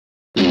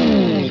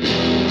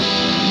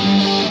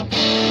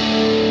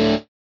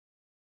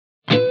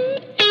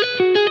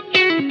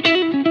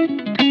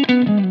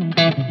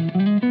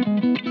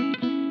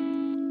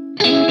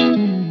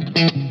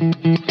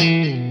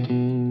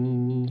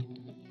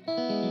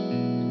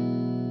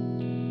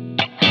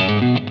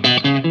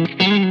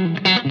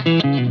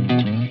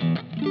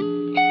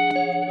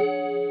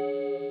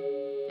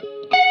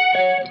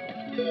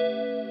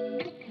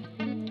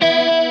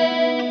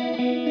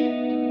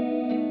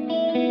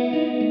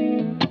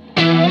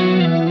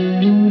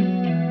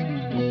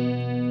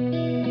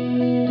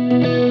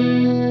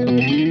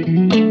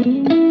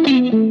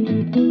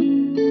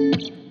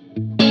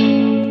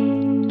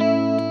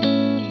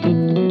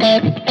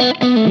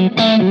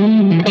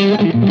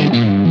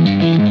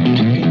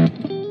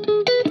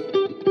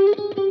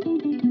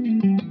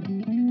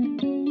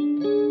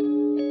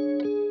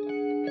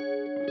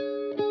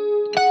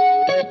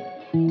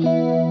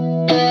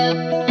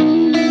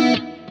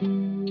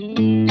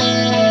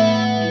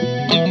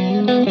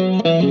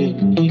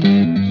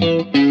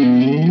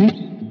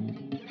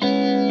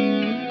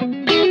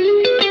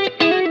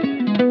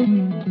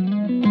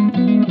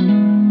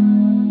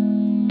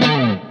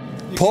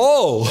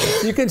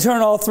can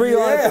turn all three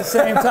on at the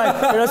same time.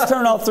 Here, let's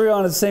turn all three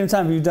on at the same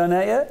time. Have you done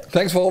that yet?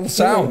 Thanks for all the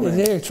sound.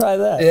 Here, try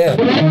that. Yeah.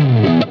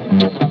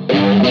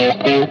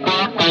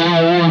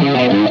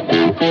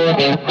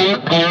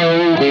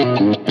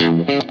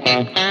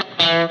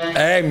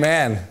 Hey,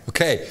 man.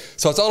 Okay,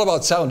 so it's all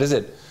about sound, is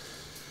it?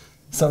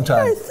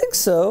 Sometimes. I think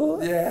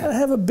so. Yeah. I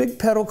have a big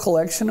pedal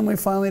collection, and we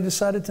finally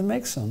decided to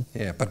make some.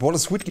 Yeah, but what a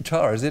sweet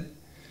guitar, is it?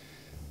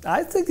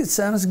 I think it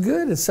sounds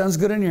good. It sounds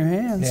good in your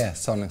hands. Yeah,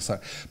 sounding.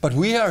 But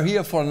we are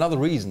here for another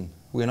reason.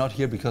 We're not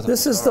here because of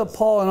this is the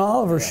Paul and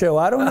Oliver show.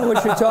 I don't know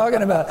what you're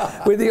talking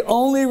about. The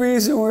only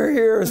reason we're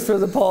here is for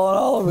the Paul and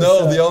Oliver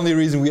show. No, the only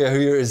reason we are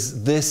here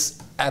is this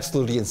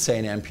absolutely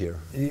insane amp here.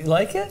 You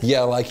like it?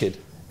 Yeah, I like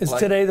it. Is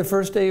today the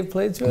first day you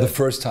played to it? The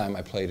first time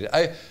I played it.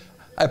 I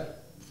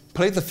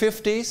played the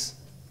 50s,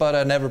 but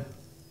I never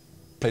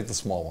played the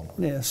small one.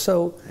 Yeah,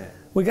 so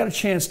we got a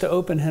chance to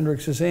open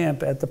Hendrix's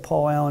amp at the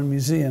Paul Allen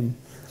Museum.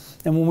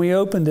 And when we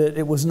opened it,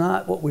 it was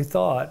not what we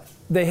thought.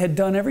 They had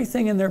done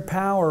everything in their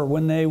power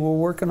when they were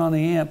working on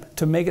the amp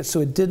to make it so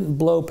it didn't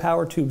blow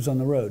power tubes on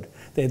the road.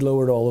 They'd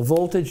lowered all the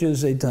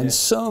voltages. They'd done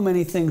so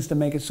many things to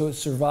make it so it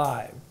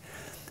survived.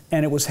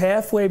 And it was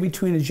halfway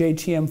between a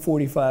JTM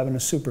 45 and a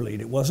Super Lead.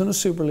 It wasn't a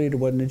Super Lead, it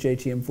wasn't a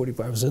JTM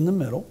 45, it was in the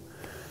middle.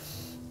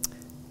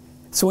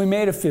 So we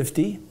made a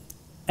 50,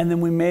 and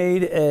then we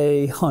made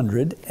a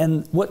 100.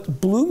 And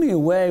what blew me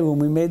away when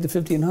we made the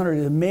 50 and 100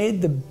 is it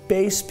made the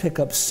bass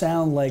pickup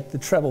sound like the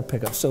treble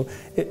pickup. So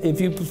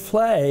if you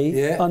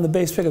play on the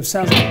bass pickup,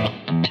 sounds like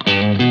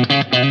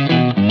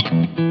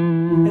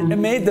it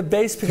made the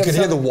bass pickup. You could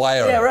hear the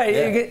wire. Yeah, right.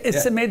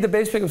 It made the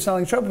bass pickup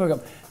sound like a treble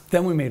pickup.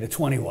 Then we made a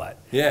 20 watt.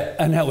 Yeah.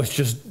 And that was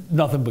just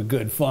nothing but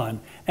good fun.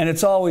 And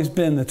it's always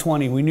been the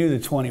 20. We knew the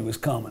 20 was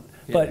coming.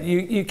 Yeah. But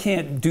you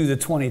can't do the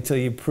 20 until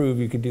you prove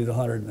you could do the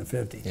 100 and the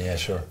 50. Yeah,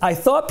 sure. I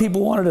thought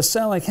people wanted to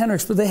sound like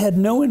Hendrix, but they had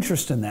no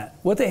interest in that.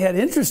 What they had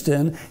interest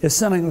in is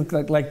sounding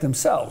like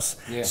themselves.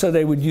 Yeah. So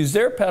they would use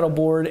their pedal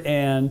board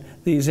and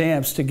these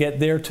amps to get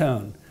their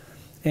tone.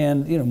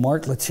 And you know,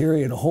 Mark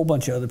Lettieri and a whole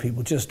bunch of other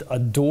people just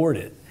adored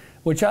it,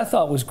 which I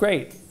thought was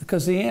great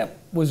because the amp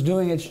was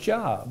doing its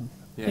job.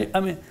 Yeah. I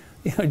mean,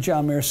 you know,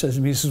 John Mayer says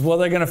to me, he says, well,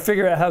 they're going to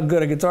figure out how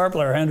good a guitar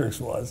player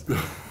Hendrix was.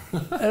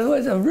 It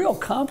was a real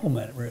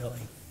compliment, really.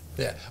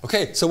 Yeah.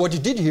 Okay, so what you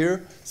did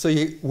here, so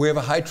we have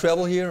a high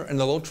treble here and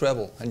a low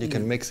treble, and you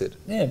can mix it.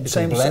 Yeah, you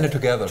can blend it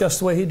together. Just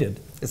the way he did.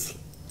 It's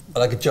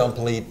like a jump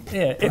lead.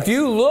 Yeah, if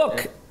you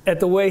look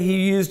at the way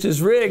he used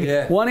his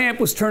rig, one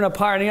amp was turned up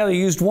higher than the other. He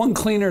used one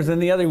cleaner than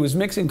the other. He was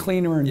mixing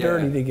cleaner and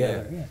dirty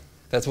together. Yeah.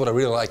 That's what I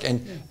really like.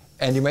 And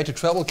you made the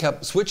treble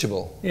cap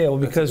switchable. Yeah, well,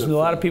 because a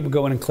lot of people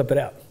go in and clip it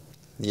out.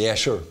 Yeah,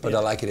 sure, but I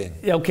like it in.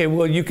 Yeah, okay,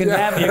 well, you can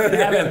have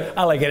it.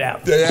 I like it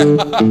out. Yeah.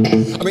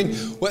 I mean,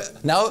 well,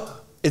 now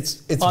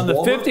it's on the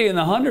warmer. 50 and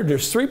the 100,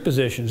 there's 3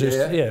 positions.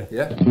 Yeah.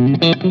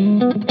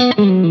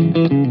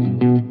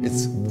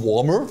 It's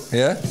warmer.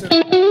 Yeah.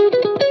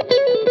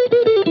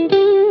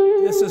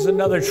 This is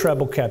another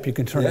treble cap. You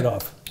can turn it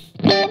off.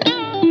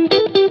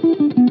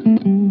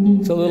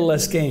 It's a little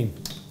less gain.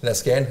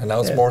 Less gain, and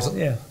now it's more.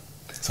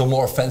 So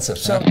more offensive.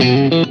 So,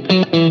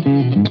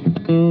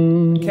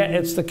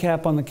 it's the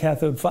cap on the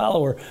cathode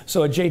follower.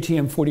 So a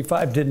JTM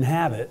 45 didn't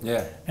have it.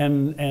 Yeah.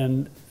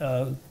 And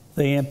the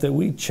amp that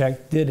we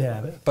checked did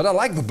have it. But I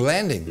like the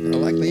blending. I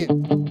like the.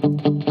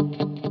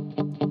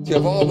 You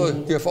have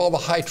all the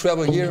high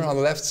treble here on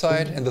the left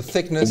side and the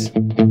thickness.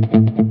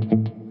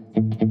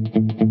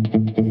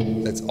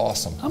 That's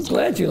awesome. I'm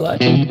glad you like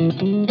it.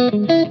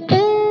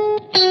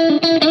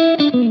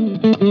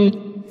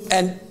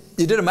 And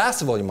you did a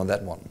master volume on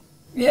that one.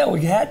 Yeah,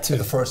 we had to.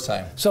 The first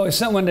time. So I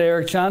sent one to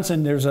Eric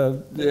Johnson. There's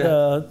a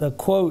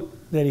quote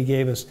that he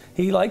gave us.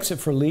 He likes it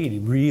for lead. He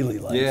really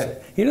likes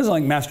it. He doesn't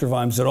like master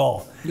volumes at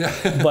all. Yeah.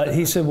 But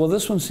he said, well,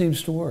 this one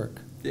seems to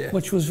work. Yeah.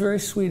 Which was very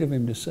sweet of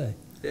him to say.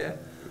 Yeah.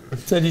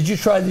 So did you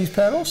try these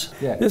pedals?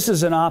 Yeah. This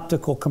is an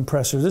optical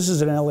compressor. This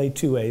is an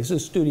LA2A. This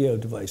is a studio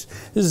device.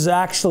 This is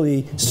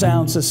actually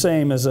sounds the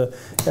same as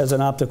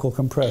an optical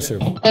compressor.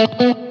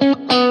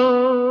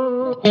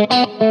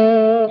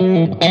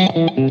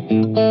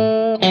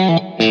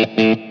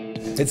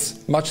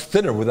 It's much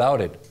thinner without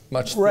it.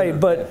 Much thinner. Right,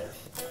 but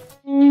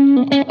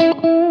and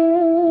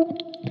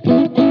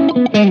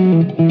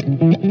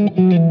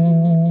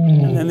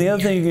then the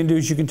other thing you can do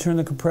is you can turn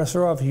the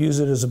compressor off, use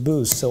it as a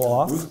boost. So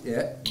off.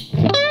 Yeah.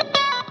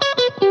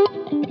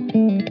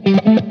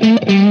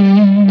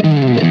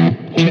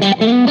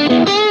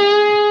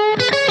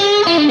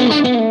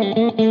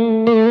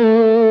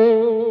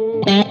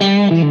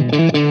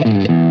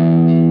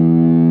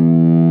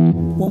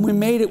 When we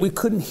made it, we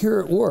couldn't hear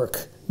it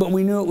work, but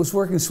we knew it was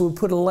working, so we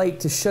put a light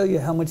to show you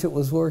how much it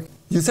was working.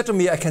 You said to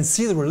me, I can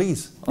see the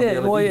release. Yeah,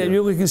 well, yeah,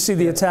 you can see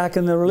the attack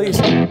and the release.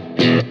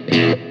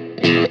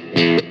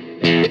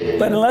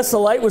 But unless the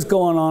light was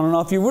going on and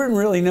off, you wouldn't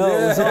really know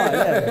it was on.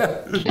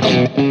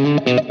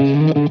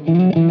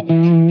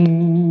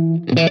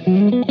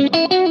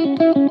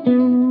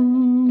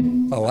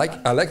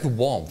 I like the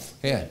warmth.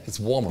 Yeah, it's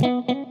warmer.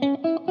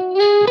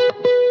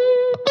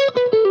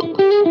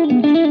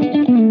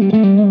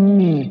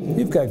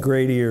 got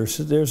great ears.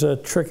 There's a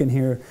trick in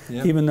here,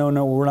 even though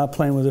we're not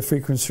playing with a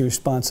frequency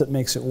response that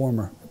makes it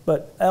warmer.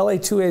 But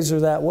LA2As are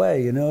that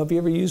way, you know. Have you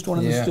ever used one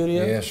in the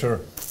studio? Yeah, sure.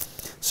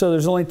 So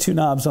there's only 2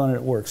 knobs on it,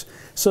 it works.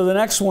 So the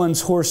next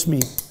one's horse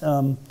meat.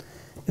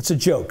 It's a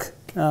joke.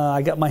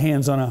 I got my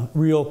hands on a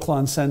real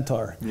Klon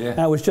Centaur. Yeah.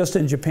 And I was just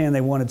in Japan,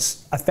 I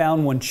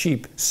found one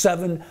cheap,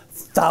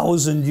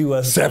 $7,000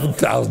 US.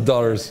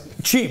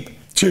 $7,000. Cheap.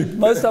 Cheap.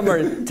 Most of them are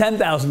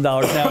 $10,000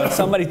 now. And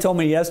somebody told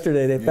me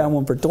yesterday they found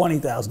one for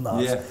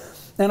 $20,000. Yeah.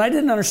 And I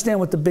didn't understand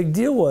what the big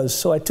deal was,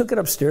 so I took it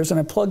upstairs and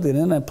I plugged it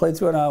in and I played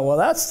through it. And I, well,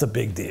 that's the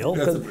big deal,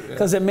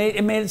 because it made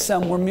it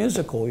sound more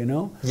musical, you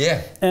know.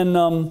 Yeah.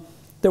 And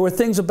there were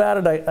things about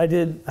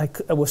it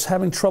I was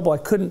having trouble. I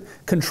couldn't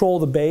control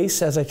the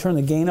bass. As I turned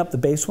the gain up, the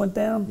bass went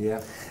down.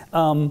 Yeah.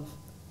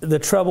 The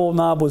treble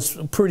knob was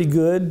pretty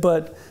good,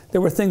 but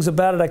there were things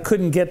about it I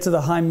couldn't get to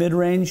the high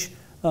mid-range.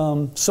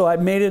 So I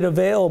made it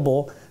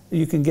available.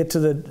 You can get to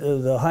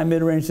the high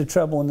mid-range, the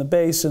treble and the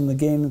bass and the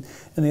gain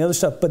and the other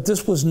stuff. But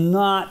this was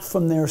not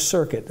from their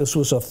circuit. This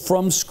was a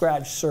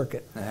from-scratch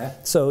circuit.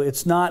 So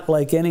it's not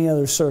like any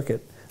other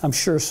circuit. I'm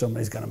sure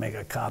somebody's going to make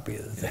a copy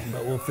of the thing,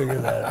 but we'll figure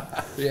that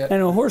out.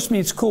 And horse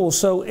meat's cool.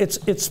 So it's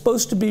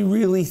supposed to be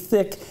really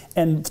thick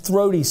and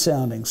throaty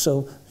sounding.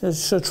 So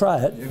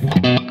try it.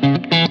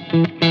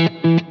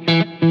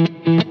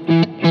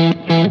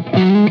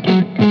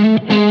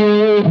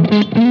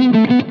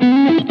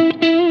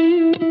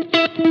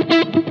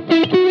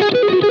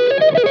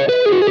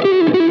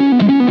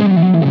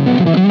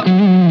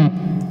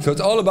 So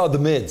it's all about the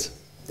mids.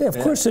 Yeah, of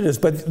course it is.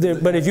 But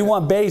if you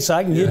want bass,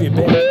 I can give you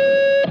bass.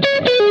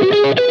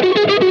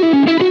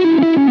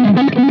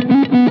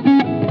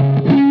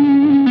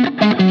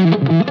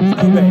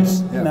 No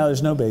bass. Now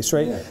there's no bass,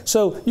 right? Yeah.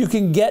 So you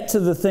can get to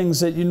the things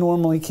that you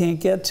normally can't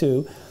get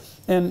to.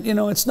 And, you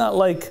know, it's not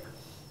like,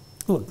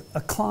 look,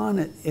 a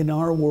Klon in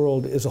our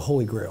world is a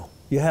holy grail.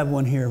 You have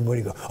one here,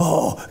 everybody go,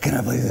 oh, can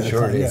I play that?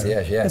 Sure it is,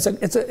 yes.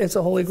 It's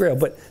a holy grail.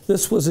 But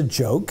this was a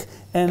joke,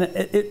 and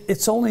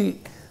it's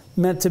only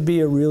meant to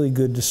be a really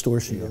good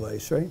distortion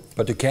device, right?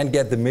 But you can't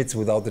get the mids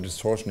without the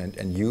distortion,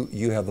 and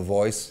you have the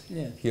voice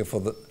here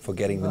for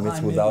getting the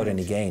mids without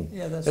any gain.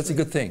 Yeah, that's a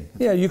good thing.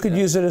 Yeah, you could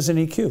use it as an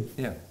EQ.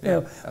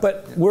 Yeah.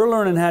 But we're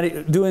learning how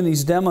to, doing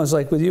these demos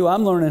like with you,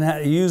 I'm learning how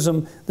to use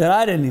them that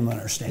I didn't even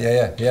understand.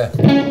 Yeah.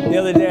 The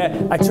other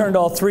day, I turned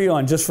all 3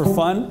 on just for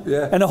fun,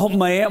 and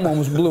my amp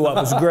one blew up.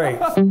 It was great.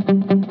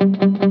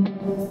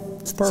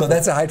 It's perfect. So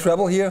that's a high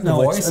treble here, no,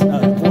 the voice?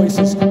 The voice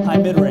is high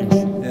mid-range.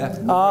 Yeah.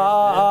 The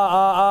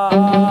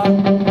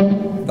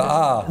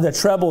ah. The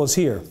treble is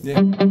here.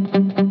 Yeah.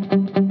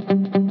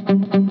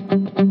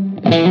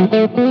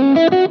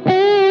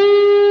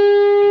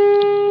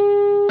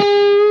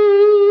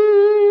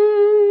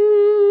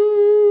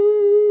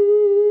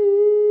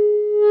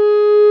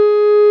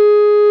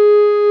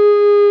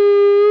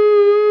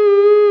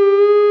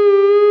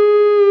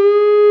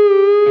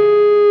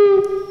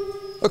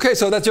 Okay,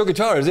 so that's your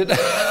guitar, is it?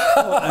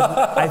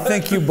 I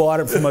think you bought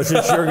it from us.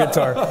 It's your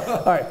guitar.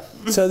 All right.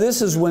 So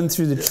this is Wind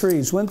Through the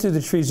Trees. Wind Through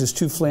the Trees is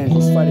 2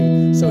 flanges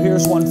fighting. So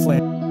here's 1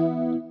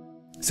 flange.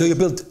 So you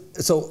built.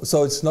 So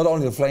it's not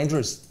only a flanger,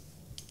 it's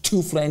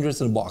 2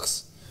 flangers in a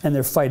box. And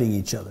they're fighting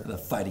each other. They're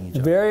fighting each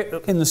other.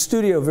 In the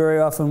studio, very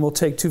often we'll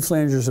take 2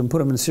 flangers and put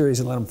them in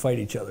series and let them fight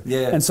each other.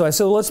 Yeah. And so I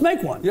said, well, let's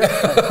make one. Yeah.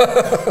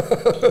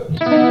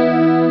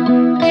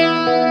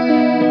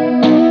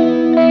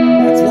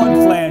 That's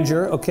 1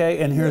 flanger, okay,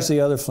 and here's the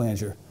other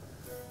flanger.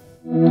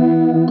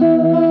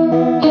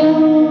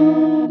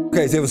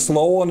 Okay, so you have a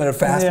slow one and a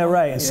fast one? Yeah,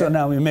 right. And so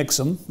now we mix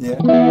them. Yeah.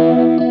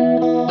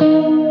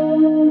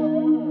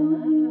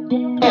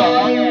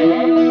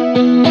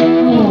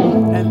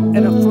 And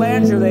in a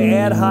flanger, they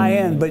add high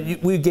end, but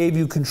we gave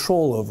you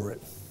control over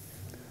it.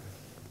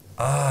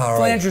 Ah, right.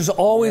 Flanger's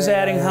always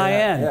adding high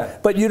end,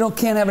 but you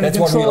can't have any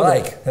control. That's what we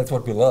like. That's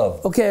what we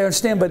love. Okay, I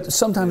understand, but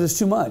sometimes it's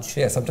too much.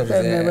 Yeah, sometimes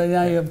it's yeah.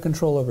 Now you have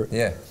control over it.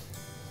 Yeah.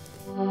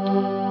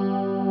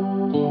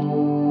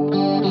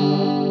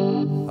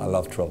 I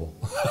love trouble.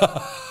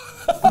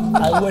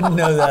 I wouldn't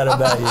know that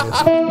about you.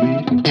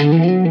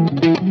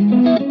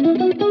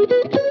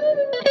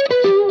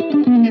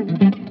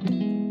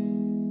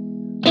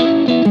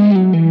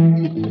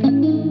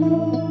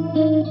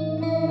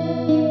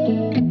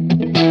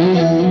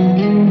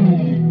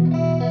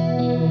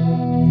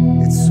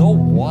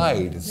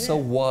 It's so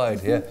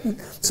wide, yeah.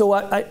 So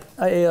I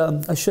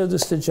showed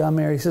this to John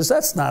Mayer. He says,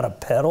 that's not a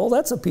pedal.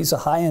 That's a piece of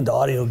high-end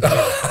audio gear.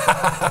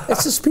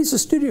 It's just a piece of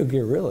studio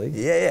gear, really.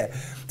 Yeah.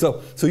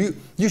 So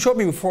you showed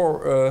me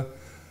before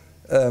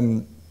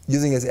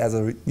using it as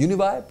a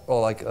univibe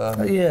or like.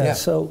 Yeah.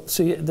 So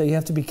you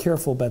have to be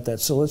careful about that.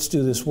 So let's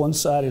do this 1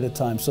 side at a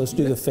time. So let's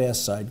do the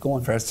fast side. Go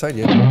on. Fast side,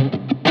 yeah.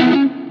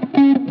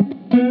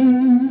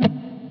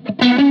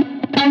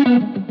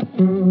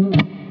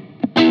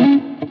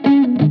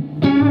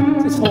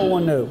 Hold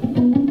 1 note.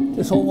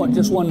 Just hold one.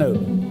 Just 1 note.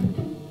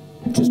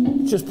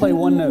 Just play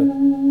 1 note.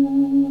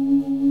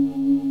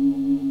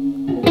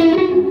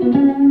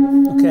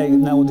 Okay.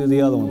 Now we'll do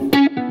the other one.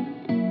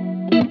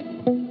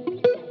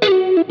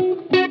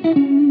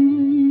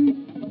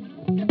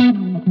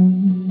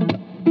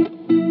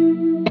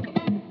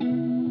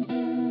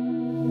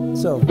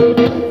 So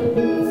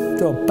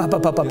bop,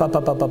 bop, bop, bop, bop,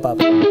 bop, bop, bop.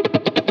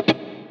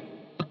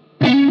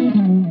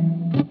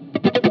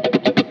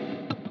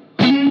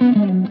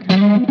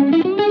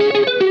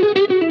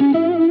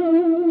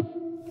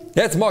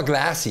 Yeah, it's more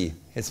glassy.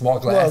 It's more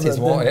glassy. Well, it's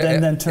more.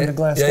 Then turn the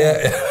glass down.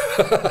 Yeah.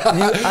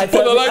 I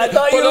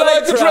thought you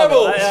liked the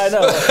treble. I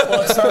know. Well,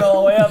 let's turn all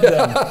the way up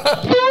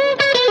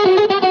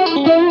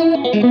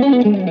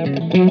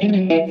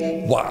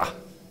then. Wow.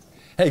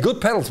 Hey, good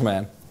pedals,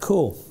 man.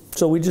 Cool.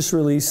 So we just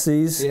released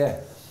these. Yeah.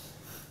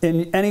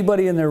 And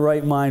anybody in their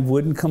right mind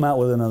wouldn't come out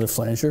with another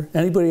flanger.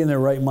 Anybody in their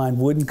right mind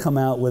wouldn't come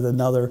out with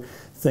another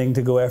thing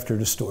to go after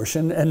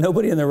distortion. And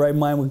nobody in their right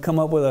mind would come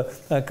up with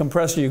a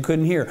compressor you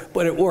couldn't hear.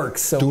 But it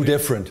works. So do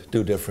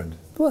different.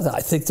 Well,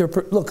 I think they're...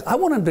 Look, I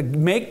want them to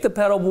make the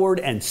pedal board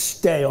and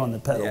stay on the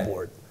pedal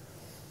board.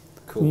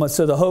 Cool.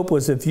 So the hope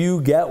was if you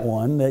get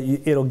one, that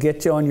it'll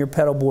get you on your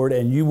pedal board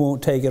and you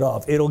won't take it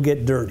off. It'll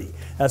get dirty.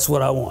 That's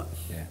what I want.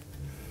 Yeah.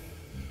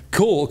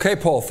 Cool. Okay,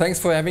 Paul. Thanks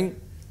for having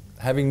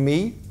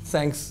me.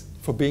 Thanks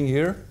for being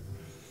here.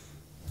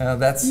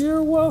 That's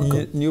You're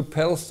welcome. New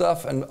pedal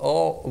stuff, and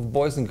all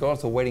boys and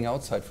girls are waiting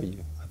outside for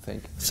you, I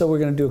think. So we're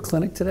going to do a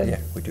clinic today? Yeah,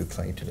 we do a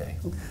clinic today.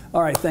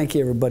 All right. Thank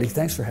you, everybody.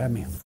 Thanks for having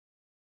me.